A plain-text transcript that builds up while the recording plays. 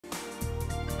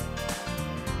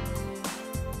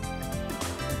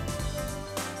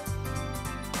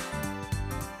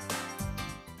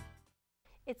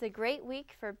It's a great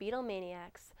week for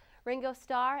Beatlemaniacs. Ringo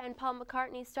Starr and Paul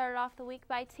McCartney started off the week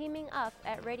by teaming up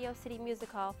at Radio City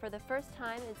Music Hall for the first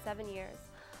time in 7 years.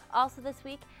 Also this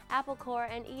week, Apple Corps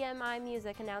and EMI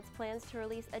Music announced plans to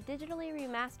release a digitally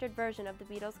remastered version of the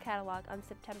Beatles catalog on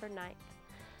September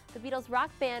 9th. The Beatles Rock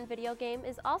Band video game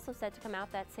is also set to come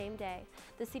out that same day.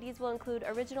 The CDs will include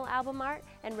original album art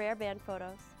and rare band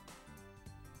photos.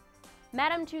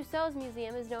 Madame Tussauds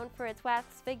Museum is known for its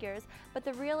wax figures, but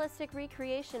the realistic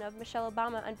recreation of Michelle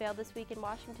Obama unveiled this week in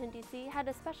Washington, D.C. had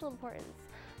a special importance.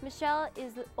 Michelle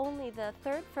is only the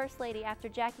third First Lady after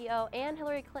Jackie O and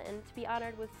Hillary Clinton to be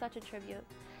honored with such a tribute.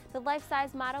 The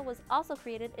life-size model was also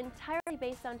created entirely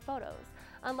based on photos,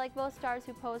 unlike most stars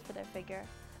who pose for their figure.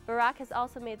 Barack has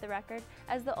also made the record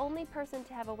as the only person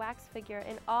to have a wax figure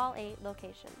in all 8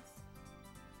 locations.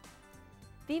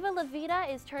 Viva La Vida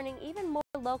is turning even more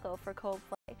loco for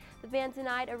Coldplay. The band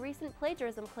denied a recent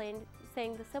plagiarism claim,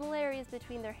 saying the similarities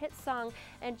between their hit song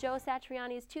and Joe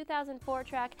Satriani's 2004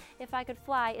 track, If I Could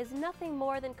Fly, is nothing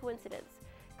more than coincidence.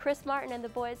 Chris Martin and the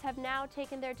boys have now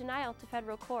taken their denial to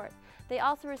federal court. They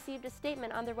also received a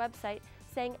statement on their website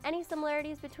saying any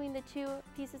similarities between the two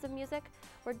pieces of music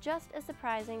were just as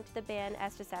surprising to the band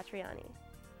as to Satriani.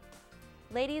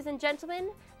 Ladies and gentlemen,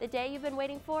 the day you've been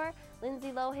waiting for,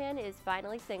 Lindsay Lohan is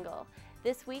finally single.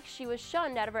 This week, she was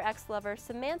shunned out of her ex-lover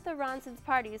Samantha Ronson's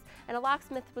parties, and a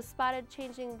locksmith was spotted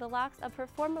changing the locks of her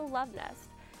former love nest.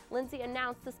 Lindsay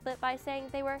announced the split by saying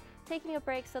they were taking a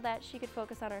break so that she could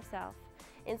focus on herself.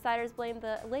 Insiders blame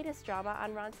the latest drama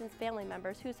on Ronson's family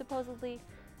members, who supposedly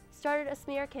started a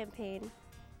smear campaign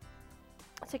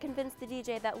to convince the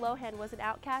DJ that Lohan was an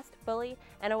outcast, bully,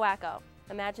 and a wacko.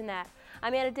 Imagine that.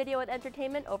 I'm Didio with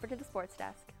entertainment. Over to the sports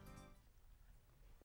desk.